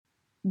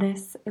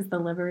This is the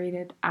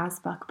Liberated as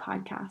Fuck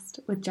podcast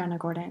with Jenna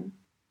Gordon.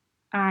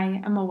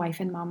 I am a wife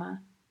and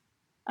mama,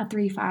 a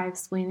 3/5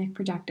 splenic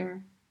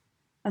projector,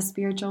 a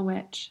spiritual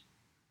witch,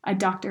 a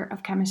doctor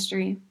of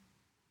chemistry,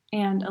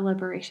 and a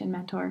liberation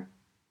mentor.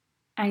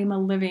 I am a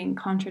living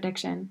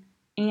contradiction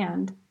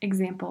and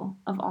example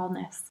of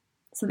allness,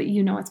 so that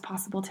you know it's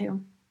possible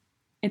too.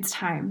 It's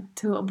time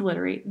to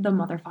obliterate the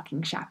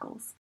motherfucking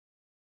shackles.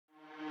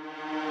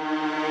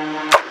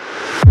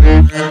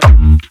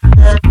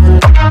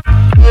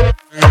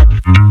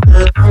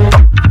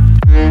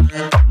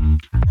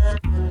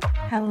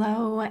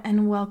 Hello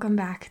and welcome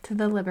back to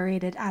the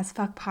Liberated as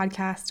Fuck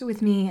podcast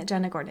with me,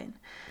 Jenna Gordon.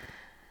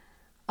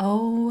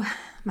 Oh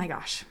my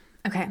gosh.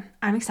 Okay,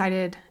 I'm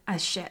excited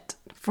as shit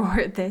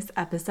for this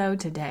episode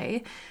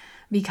today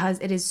because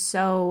it is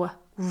so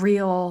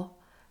real,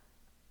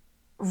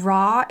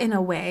 raw in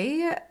a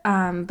way,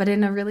 but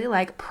in a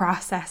really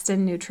processed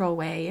and neutral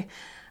way.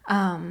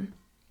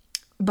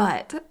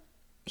 But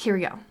here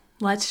we go.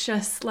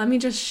 Let me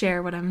just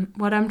share what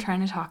I'm trying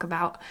to talk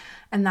about.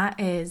 And that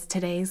is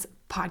today's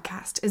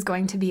podcast is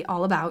going to be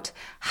all about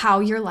how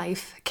your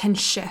life can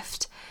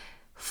shift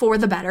for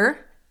the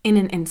better in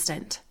an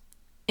instant,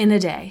 in a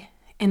day,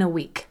 in a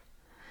week,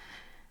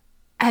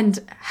 and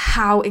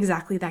how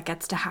exactly that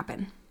gets to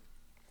happen.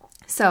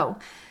 So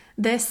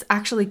this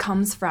actually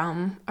comes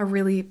from a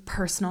really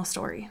personal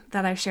story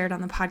that I've shared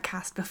on the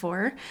podcast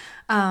before,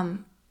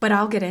 but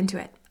I'll get into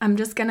it. I'm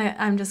just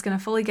gonna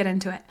fully get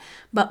into it.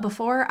 But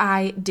before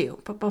I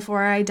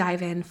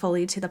dive in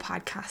fully to the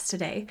podcast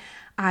today,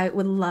 I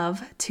would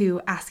love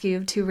to ask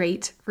you to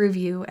rate,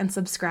 review, and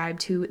subscribe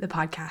to the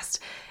podcast.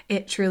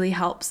 It truly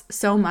helps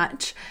so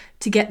much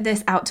to get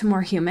this out to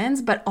more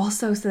humans, but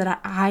also so that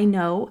I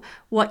know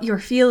what you're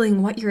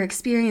feeling, what you're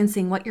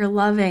experiencing, what you're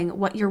loving,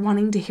 what you're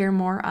wanting to hear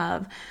more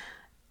of.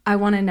 I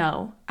want to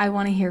know. I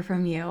want to hear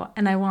from you,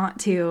 and I want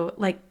to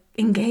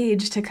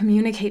engage, to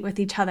communicate with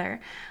each other.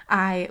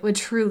 I would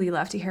truly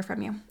love to hear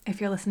from you if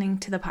you're listening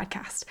to the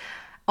podcast.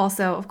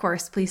 Also, of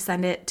course, please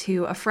send it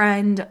to a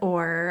friend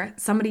or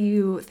somebody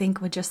you think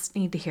would just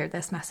need to hear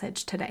this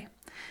message today.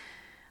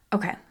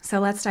 Okay, so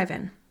let's dive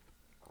in.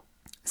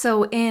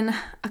 So in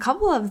a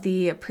couple of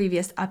the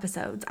previous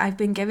episodes, I've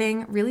been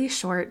giving really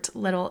short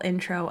little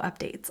intro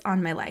updates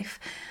on my life.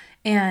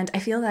 And I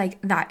feel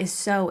like that is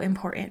so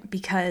important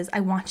because I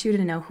want you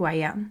to know who I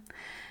am.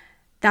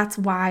 That's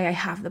why I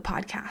have the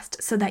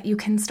podcast, so that you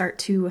can start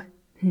to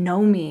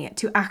know me,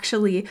 to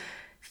actually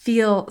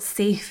feel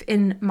safe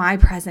in my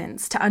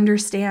presence, to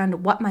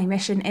understand what my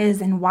mission is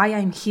and why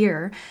I'm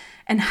here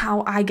and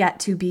how I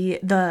get to be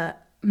the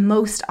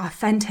most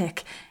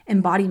authentic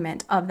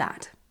embodiment of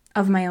that,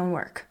 of my own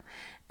work,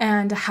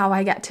 and how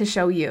I get to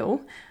show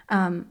you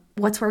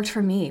what's worked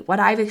for me, what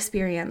I've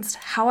experienced,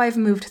 how I've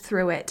moved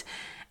through it,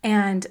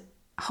 and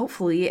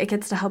hopefully it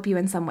gets to help you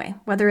in some way,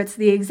 whether it's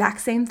the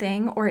exact same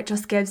thing or it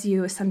just gives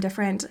you some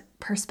different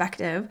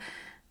perspective.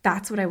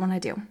 That's what I want to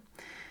do.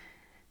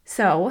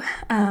 So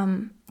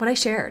what I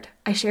shared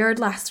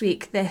last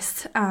week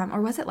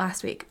or was it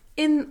last week?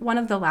 In one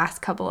of the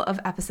last couple of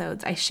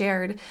episodes, I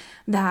shared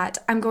that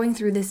I'm going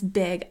through this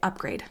big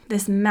upgrade,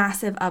 this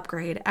massive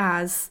upgrade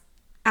as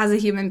a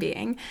human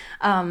being,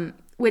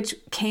 which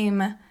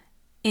came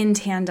in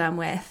tandem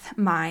with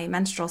my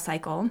menstrual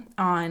cycle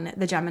on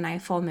the Gemini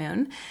full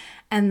moon.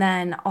 And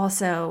then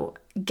also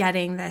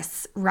getting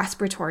this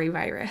respiratory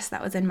virus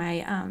that was in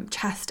my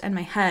chest and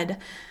my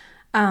head.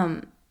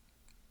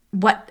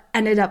 What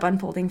ended up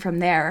unfolding from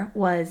there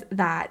was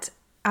that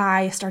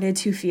I started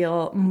to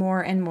feel more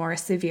and more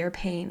severe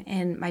pain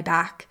in my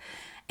back.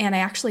 And I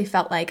actually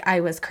felt like I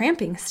was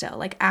cramping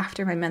still,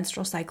 after my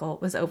menstrual cycle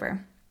was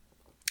over.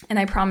 And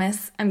I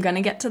promise I'm going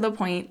to get to the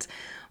point,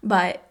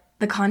 but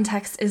the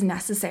context is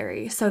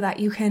necessary so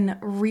that you can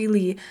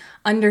really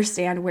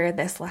understand where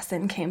this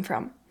lesson came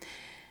from.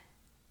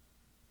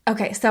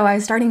 Okay, so I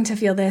was starting to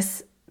feel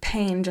this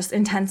pain just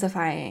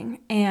intensifying,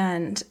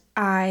 and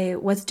I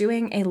was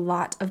doing a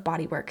lot of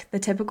body work, the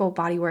typical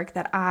body work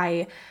that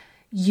I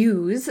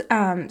use,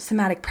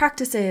 somatic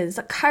practices,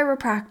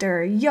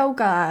 chiropractor,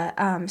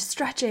 yoga,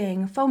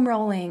 stretching, foam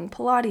rolling,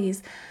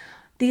 Pilates,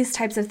 these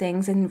types of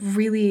things in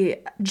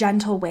really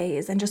gentle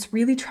ways, and just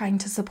really trying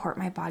to support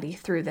my body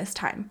through this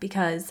time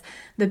because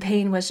the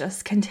pain was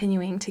just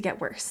continuing to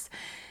get worse.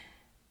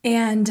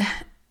 And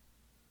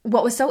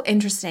what was so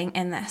interesting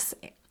in this,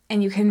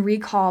 and you can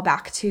recall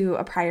back to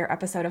a prior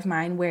episode of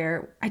mine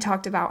where I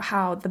talked about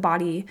how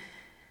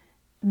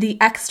the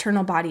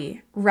external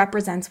body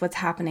represents what's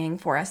happening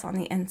for us on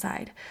the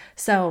inside.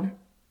 So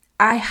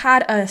I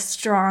had a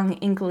strong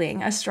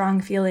inkling, a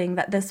strong feeling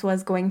that this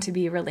was going to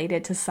be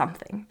related to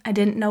something. I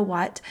didn't know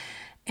what.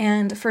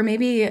 And for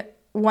maybe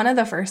one of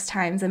the first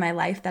times in my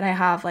life that I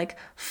have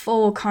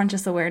full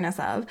conscious awareness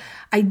of,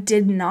 I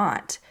did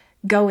not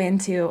go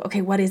into,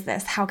 okay, what is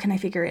this? How can I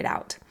figure it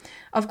out?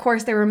 Of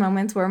course, there were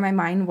moments where my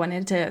mind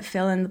wanted to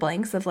fill in the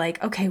blanks of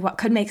okay, what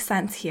could make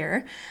sense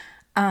here?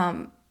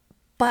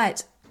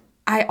 But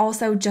I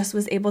also just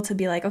was able to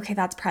be okay,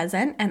 that's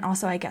present. And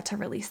also I get to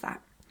release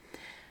that.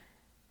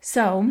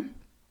 So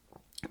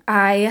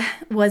I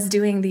was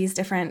doing these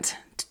different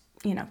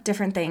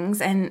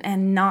things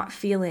and not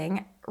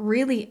feeling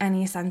really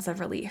any sense of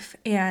relief.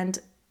 And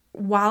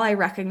while I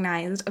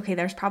recognized, okay,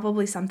 there's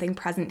probably something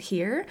present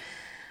here,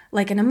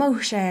 like an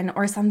emotion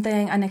or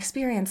something, an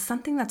experience,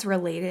 something that's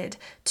related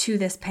to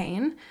this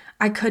pain,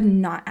 I could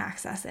not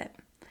access it.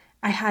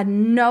 I had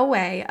no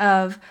way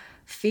of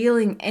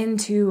feeling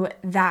into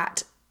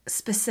that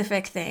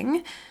specific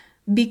thing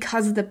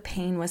because the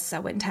pain was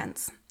so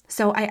intense.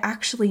 So I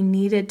actually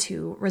needed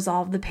to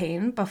resolve the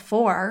pain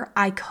before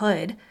I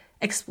could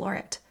explore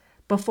it,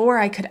 before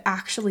I could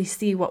actually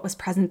see what was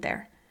present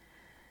there.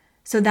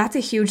 So that's a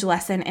huge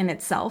lesson in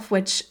itself,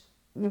 which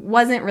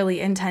wasn't really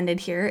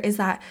intended here, is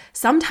that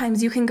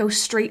sometimes you can go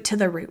straight to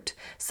the root.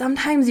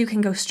 Sometimes you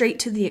can go straight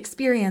to the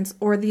experience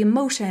or the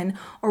emotion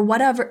or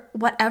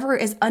whatever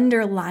is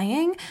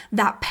underlying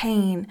that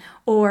pain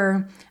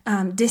or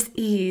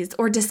dis-ease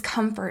or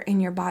discomfort in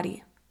your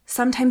body.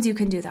 Sometimes you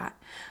can do that.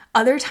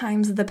 Other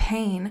times the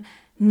pain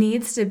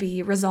needs to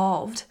be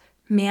resolved,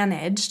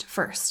 managed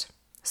first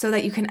so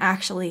that you can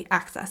actually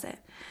access it.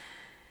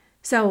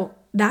 So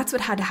that's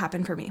what had to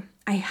happen for me.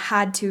 I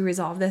had to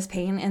resolve this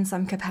pain in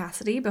some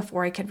capacity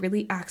before I could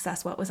really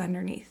access what was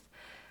underneath.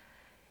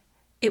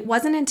 It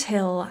wasn't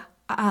until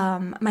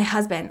my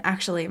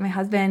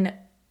husband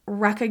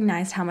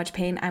recognized how much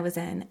pain I was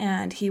in,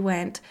 and he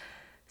went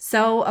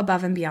so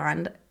above and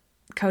beyond.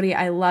 Cody,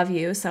 I love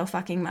you so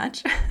fucking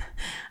much.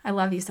 I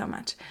love you so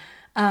much.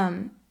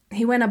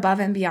 He went above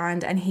and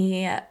beyond, and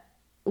he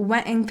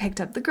went and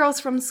picked up the girls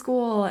from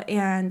school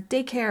and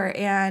daycare,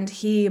 and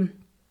he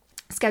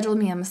scheduled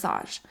me a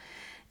massage.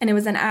 And it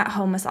was an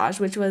at-home massage,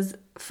 which was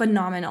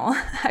phenomenal.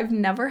 I've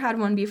never had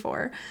one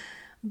before.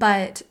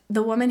 But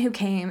the woman who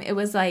came, it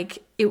was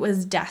like it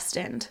was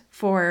destined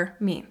for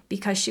me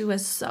because she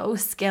was so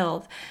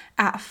skilled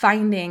at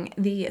finding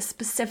the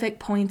specific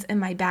points in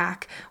my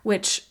back,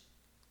 which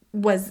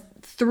was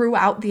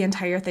throughout the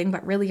entire thing,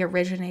 but really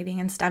originating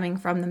and stemming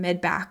from the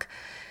mid-back.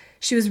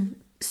 She was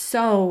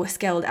so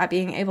skilled at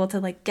being able to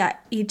like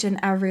get each and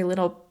every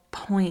little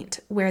point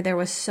where there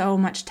was so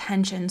much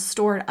tension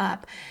stored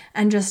up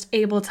and just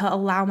able to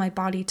allow my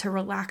body to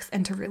relax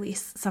and to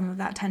release some of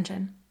that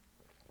tension.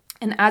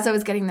 And as I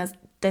was getting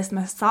this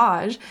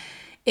massage,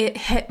 it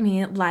hit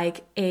me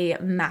like a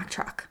Mack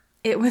truck.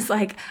 It was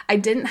like I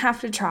didn't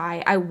have to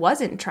try. I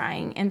wasn't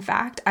trying. In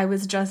fact, I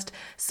was just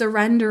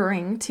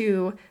surrendering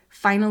to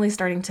finally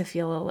starting to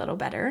feel a little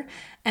better.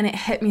 And it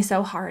hit me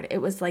so hard. It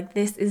was like,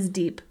 this is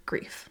deep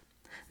grief.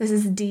 This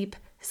is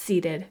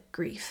deep-seated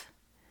grief.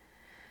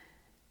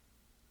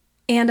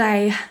 And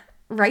I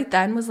right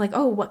then was like,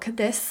 oh, what could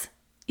this,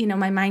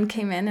 my mind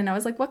came in and I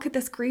was like, what could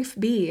this grief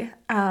be?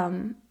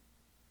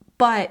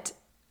 But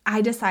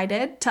I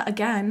decided to,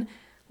 again,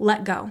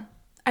 let go.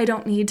 I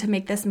don't need to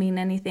make this mean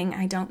anything.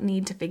 I don't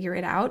need to figure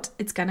it out.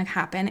 It's going to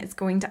happen. It's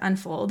going to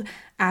unfold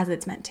as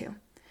it's meant to.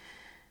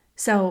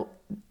 So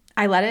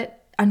I let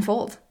it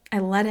unfold. I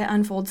let it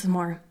unfold some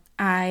more.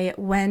 I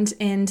went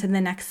into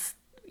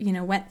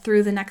went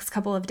through the next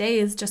couple of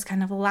days, just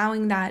kind of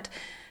allowing that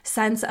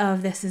sense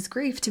of this is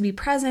grief to be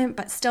present,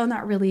 but still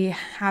not really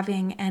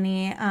having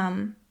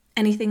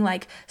anything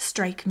like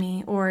strike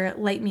me or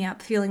light me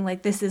up, feeling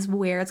like this is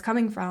where it's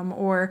coming from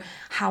or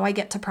how I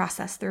get to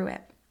process through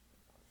it.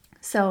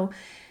 So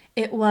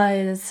it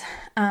wasn't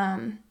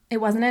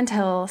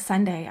until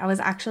Sunday I was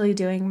actually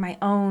doing my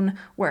own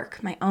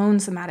work, my own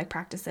somatic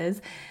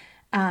practices,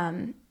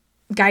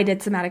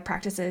 guided somatic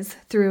practices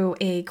through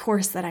a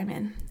course that I'm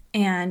in.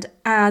 And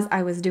as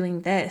I was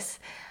doing this,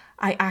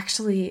 I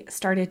actually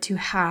started to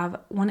have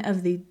one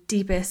of the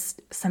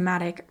deepest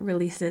somatic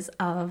releases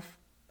of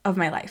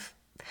my life.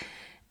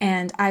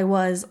 And I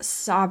was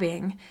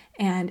sobbing,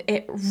 and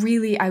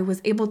I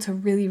was able to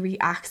really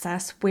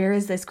re-access where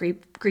is this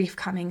grief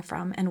coming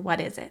from and what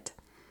is it?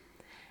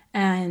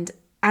 And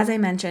as I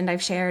mentioned,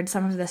 I've shared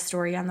some of this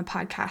story on the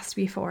podcast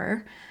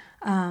before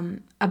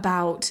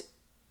about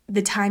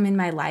the time in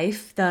my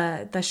life,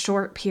 the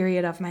short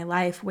period of my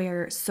life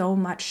where so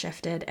much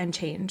shifted and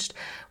changed,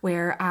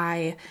 where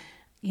I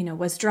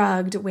was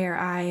drugged, where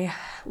I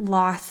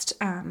lost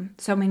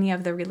so many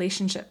of the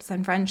relationships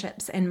and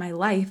friendships in my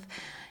life,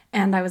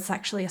 and I was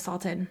sexually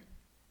assaulted.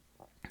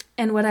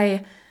 And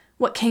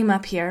what came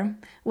up here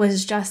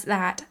was just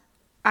that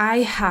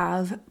I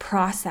have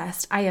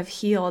processed, I have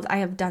healed, I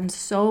have done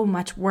so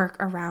much work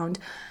around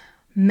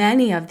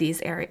many of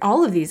these areas,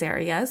 all of these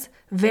areas,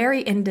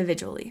 very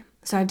individually.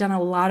 So I've done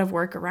a lot of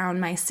work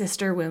around my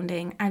sister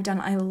wounding. I've done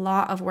a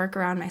lot of work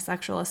around my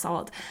sexual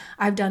assault.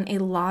 I've done a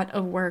lot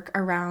of work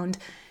around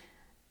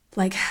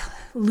like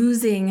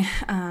losing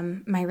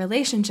my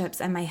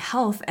relationships and my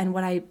health and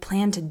what I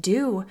plan to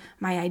do,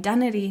 my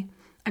identity.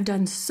 I've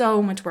done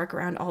so much work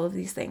around all of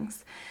these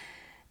things.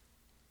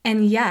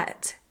 And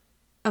yet,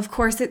 of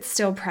course, it's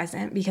still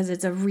present because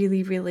it's a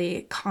really,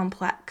 really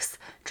complex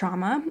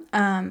trauma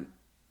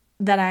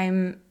that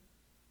I'm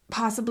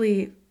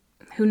possibly,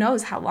 who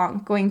knows how long,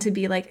 going to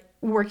be like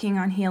working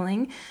on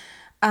healing.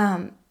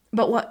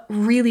 But what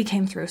really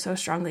came through so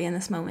strongly in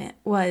this moment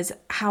was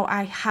how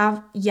I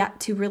have yet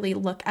to really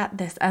look at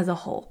this as a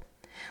whole.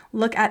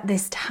 Look at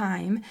this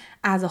time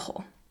as a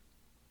whole.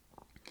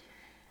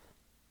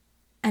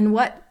 And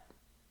what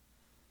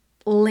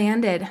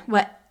landed,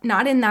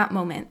 not in that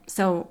moment.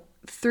 So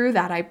through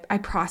that, I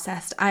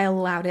processed, I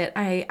allowed it.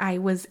 I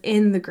was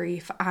in the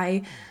grief.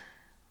 I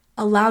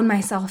allowed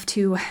myself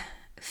to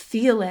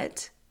feel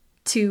it,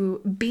 to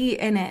be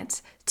in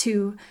it,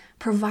 to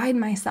provide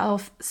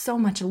myself so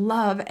much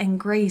love and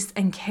grace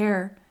and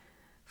care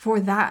for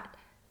that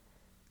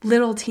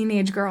little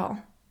teenage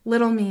girl,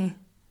 little me,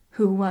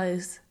 who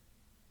was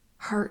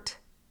hurt,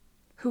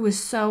 who was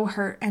so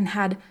hurt and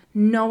had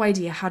no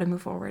idea how to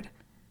move forward,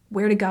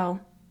 where to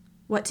go,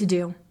 what to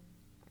do.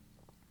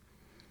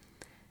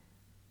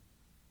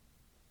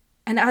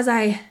 And as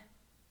I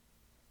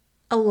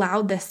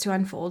allowed this to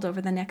unfold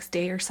over the next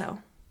day or so,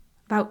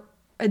 about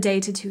a day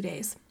to 2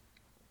 days,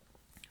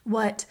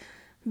 what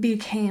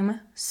became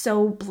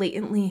so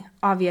blatantly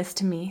obvious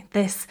to me,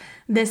 this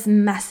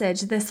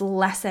message, this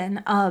lesson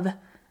of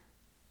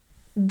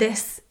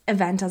this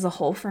event as a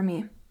whole for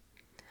me,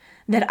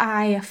 that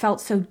I felt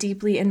so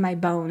deeply in my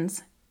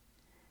bones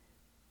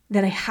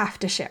that I have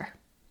to share.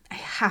 I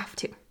have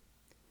to.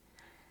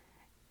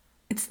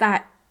 It's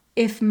that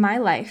if my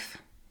life,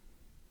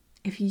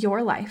 if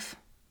your life,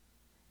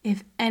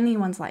 if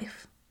anyone's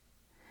life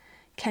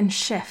can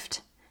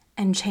shift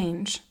and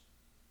change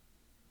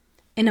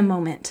in a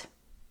moment,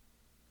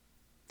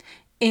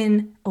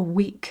 in a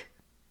week,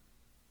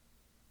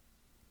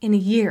 in a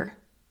year,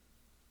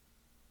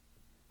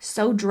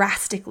 so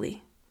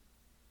drastically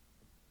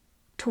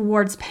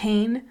towards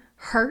pain,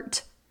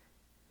 hurt,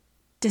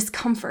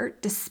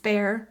 discomfort,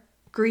 despair,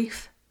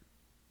 grief,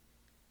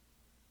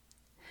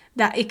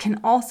 that it can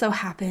also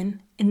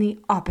happen in the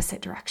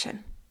opposite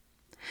direction.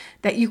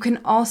 That you can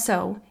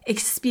also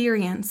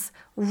experience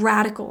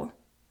radical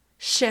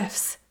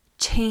shifts,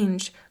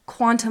 change,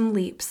 quantum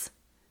leaps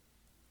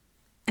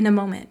in a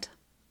moment,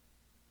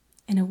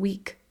 in a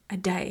week, a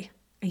day,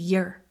 a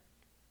year.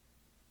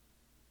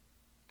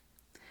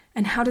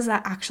 And how does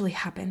that actually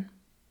happen?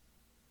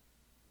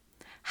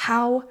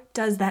 How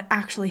does that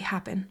actually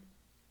happen?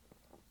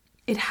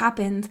 It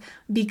happens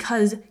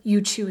because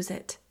you choose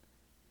it.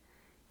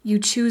 You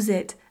choose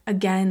it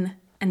again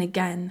and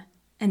again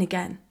and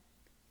again.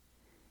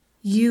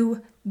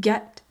 You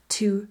get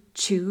to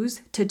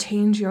choose to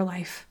change your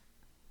life.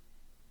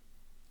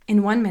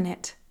 In 1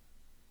 minute,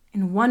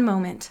 in 1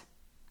 moment,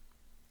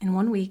 in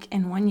 1 week,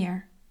 in 1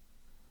 year.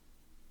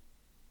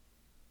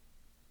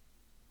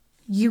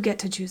 You get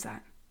to choose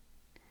that.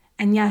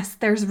 And yes,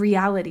 there's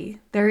reality.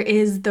 There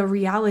is the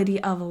reality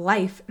of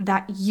life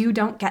that you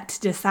don't get to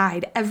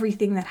decide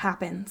everything that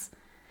happens,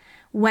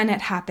 when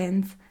it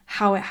happens,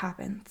 how it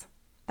happens.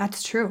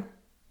 That's true.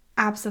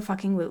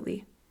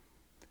 Abso-fucking-lutely.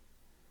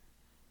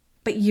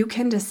 But you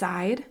can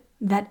decide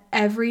that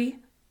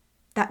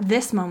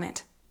this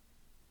moment,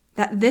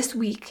 that this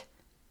week,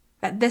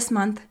 that this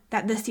month,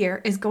 that this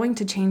year is going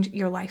to change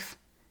your life.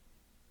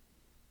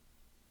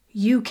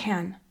 You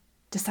can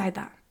decide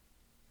that.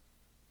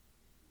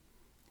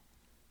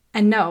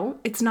 And no,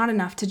 it's not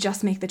enough to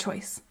just make the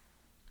choice.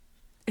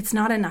 It's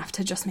not enough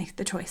to just make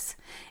the choice.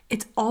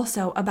 It's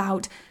also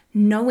about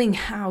knowing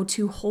how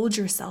to hold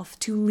yourself,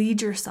 to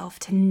lead yourself,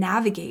 to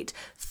navigate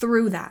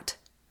through that.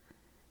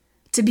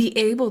 To be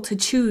able to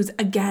choose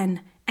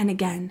again and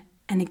again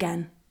and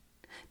again.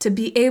 To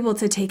be able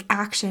to take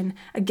action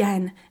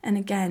again and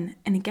again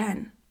and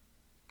again.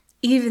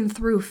 Even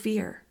through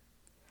fear.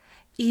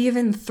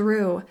 Even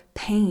through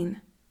pain.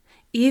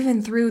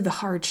 Even through the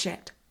hard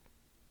shit.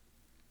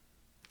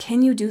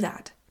 Can you do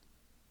that?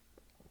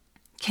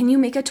 Can you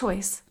make a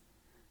choice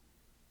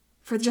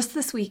for just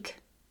this week,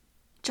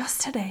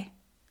 just today,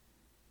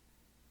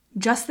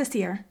 just this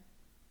year?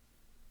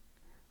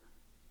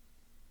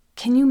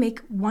 Can you make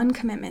one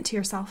commitment to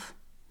yourself?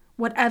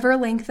 Whatever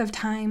length of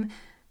time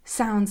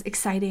sounds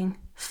exciting,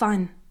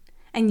 fun,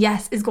 and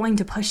yes, is going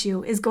to push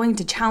you, is going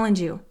to challenge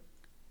you.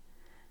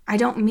 I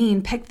don't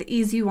mean pick the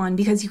easy one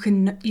because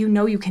you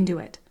know you can do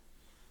it.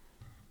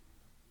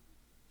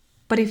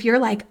 But if you're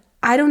like,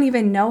 I don't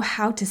even know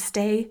how to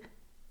stay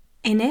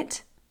in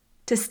it,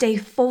 to stay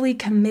fully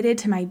committed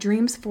to my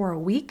dreams for a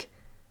week,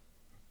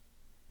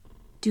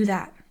 do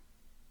that.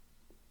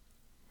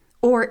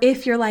 Or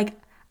if you're like,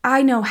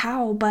 I know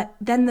how, but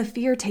then the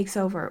fear takes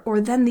over, or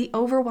then the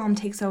overwhelm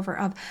takes over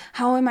of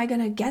how am I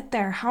going to get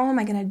there? How am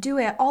I going to do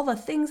it? All the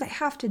things I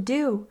have to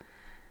do.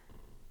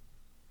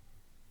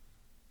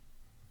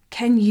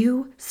 Can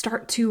you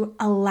start to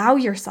allow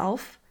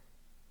yourself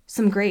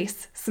some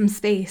grace, some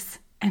space,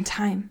 and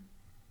time?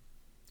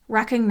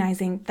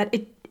 Recognizing that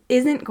it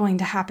isn't going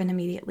to happen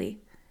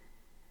immediately,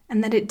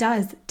 and that it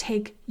does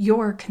take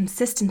your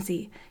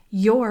consistency,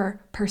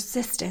 your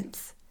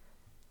persistence,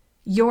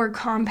 your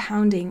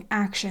compounding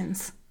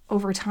actions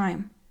over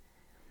time.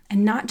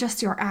 And not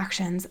just your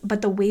actions,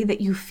 but the way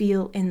that you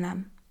feel in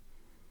them.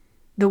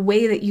 The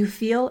way that you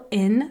feel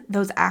in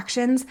those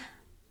actions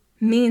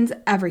means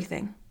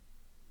everything.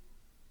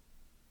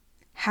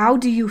 How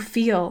do you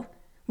feel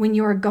when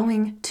you're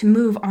going to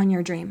move on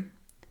your dream?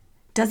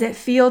 Does it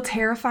feel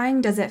terrifying?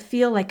 Does it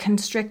feel like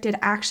constricted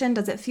action?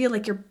 Does it feel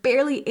like you're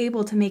barely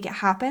able to make it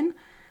happen?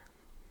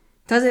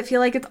 Does it feel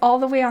like it's all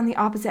the way on the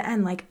opposite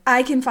end? Like,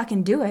 I can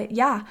fucking do it.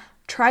 Yeah,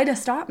 try to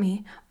stop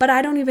me, but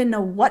I don't even know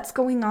what's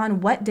going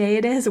on, what day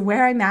it is,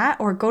 where I'm at,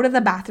 or go to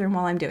the bathroom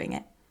while I'm doing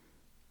it.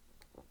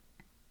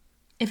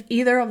 If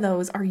either of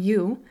those are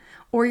you,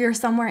 or you're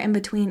somewhere in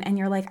between and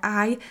you're like,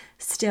 I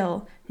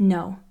still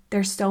know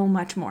there's so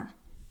much more.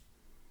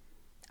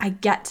 I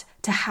get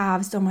to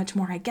have so much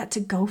more. I get to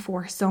go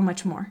for so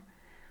much more,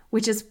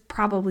 which is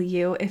probably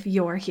you if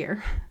you're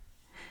here.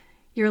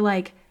 You're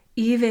like,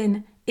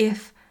 even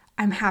if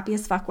I'm happy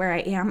as fuck where I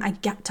am, I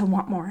get to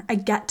want more. I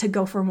get to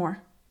go for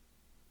more.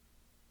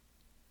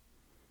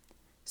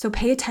 So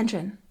pay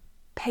attention.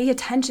 Pay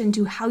attention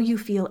to how you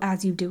feel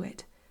as you do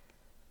it.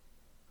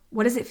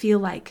 What does it feel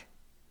like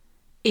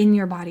in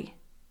your body?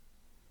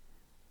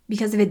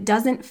 Because if it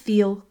doesn't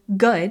feel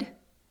good,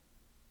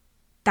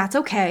 that's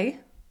okay.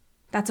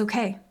 That's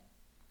okay.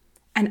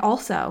 And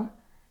also,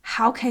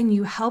 how can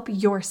you help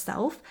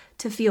yourself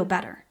to feel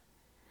better?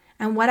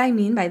 And what I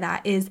mean by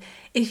that is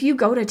if you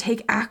go to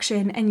take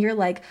action and you're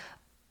like,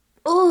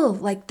 oh,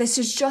 like this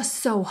is just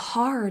so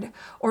hard.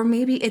 Or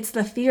maybe it's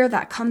the fear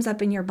that comes up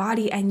in your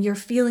body and you're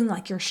feeling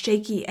like you're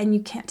shaky and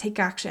you can't take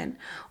action.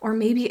 Or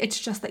maybe it's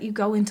just that you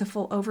go into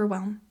full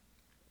overwhelm.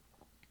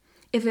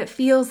 If it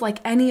feels like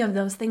any of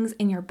those things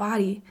in your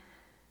body,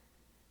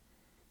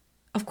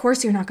 of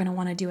course you're not going to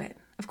want to do it.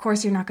 Of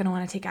course you're not going to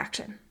want to take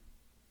action.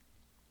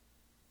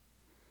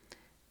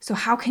 So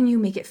how can you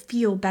make it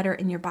feel better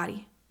in your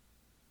body?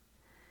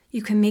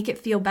 You can make it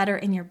feel better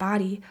in your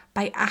body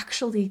by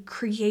actually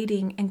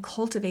creating and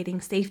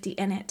cultivating safety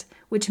in it,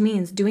 which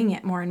means doing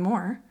it more and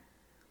more,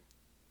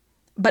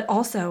 but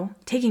also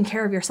taking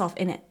care of yourself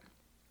in it.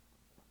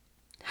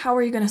 How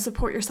are you going to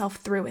support yourself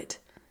through it?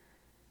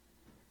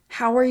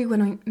 How are you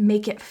going to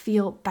make it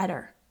feel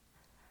better?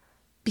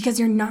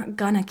 Because you're not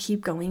going to keep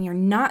going. You're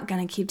not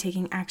going to keep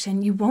taking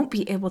action. You won't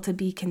be able to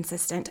be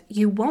consistent.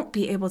 You won't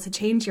be able to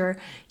change your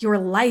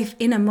life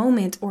in a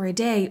moment or a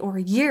day or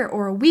a year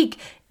or a week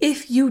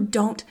if you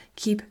don't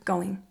keep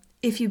going,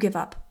 if you give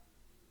up.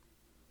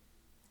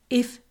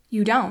 If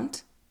you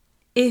don't,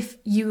 if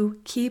you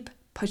keep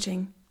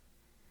pushing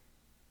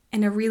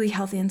in a really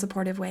healthy and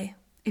supportive way,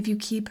 if you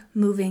keep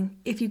moving,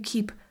 if you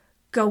keep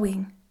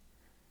going,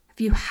 if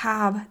you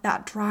have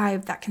that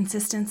drive, that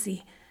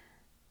consistency,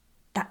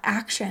 that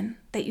action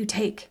that you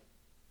take,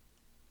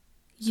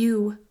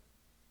 you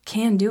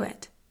can do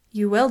it.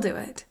 You will do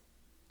it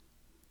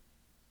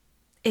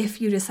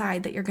if you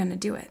decide that you're going to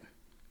do it.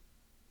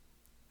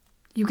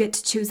 You get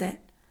to choose it.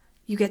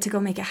 You get to go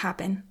make it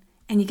happen,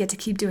 and you get to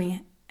keep doing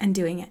it and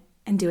doing it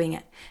and doing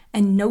it,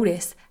 and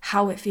notice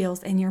how it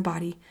feels in your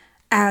body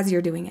as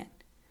you're doing it,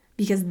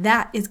 because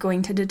that is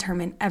going to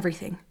determine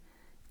everything.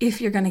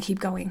 If you're going to keep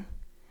going,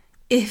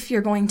 if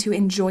you're going to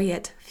enjoy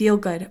it, feel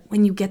good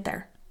when you get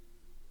there.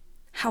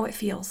 How it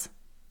feels.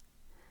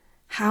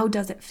 How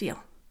does it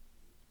feel?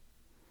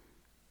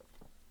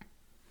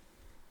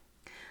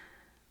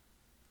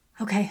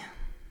 Okay,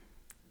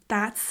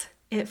 that's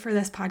it for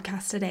this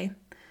podcast today.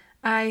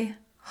 I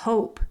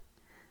hope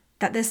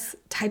that this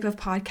type of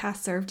podcast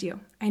served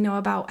you. I know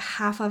about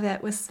half of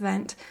it was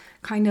spent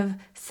kind of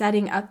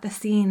setting up the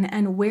scene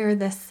and where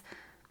this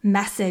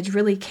message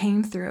really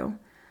came through.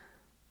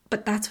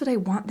 But that's what I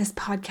want this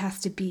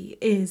podcast to be,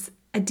 is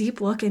a deep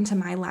look into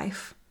my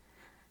life.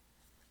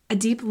 A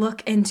deep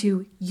look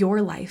into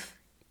your life,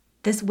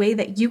 this way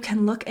that you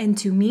can look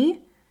into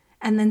me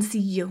and then see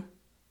you,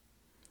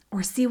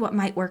 or see what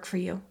might work for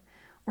you,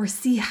 or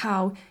see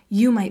how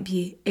you might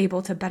be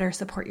able to better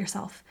support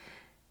yourself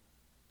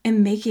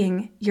in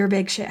making your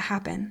big shit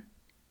happen,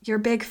 your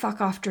big fuck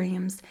off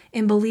dreams,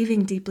 in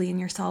believing deeply in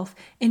yourself,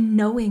 in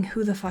knowing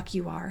who the fuck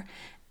you are,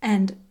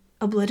 and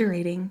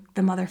obliterating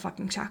the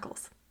motherfucking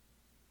shackles.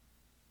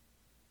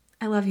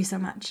 I love you so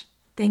much.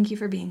 Thank you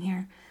for being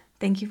here.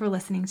 Thank you for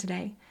listening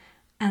today.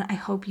 And I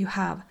hope you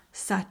have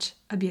such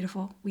a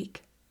beautiful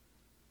week.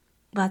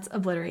 Let's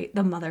obliterate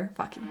the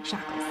motherfucking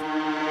shackles.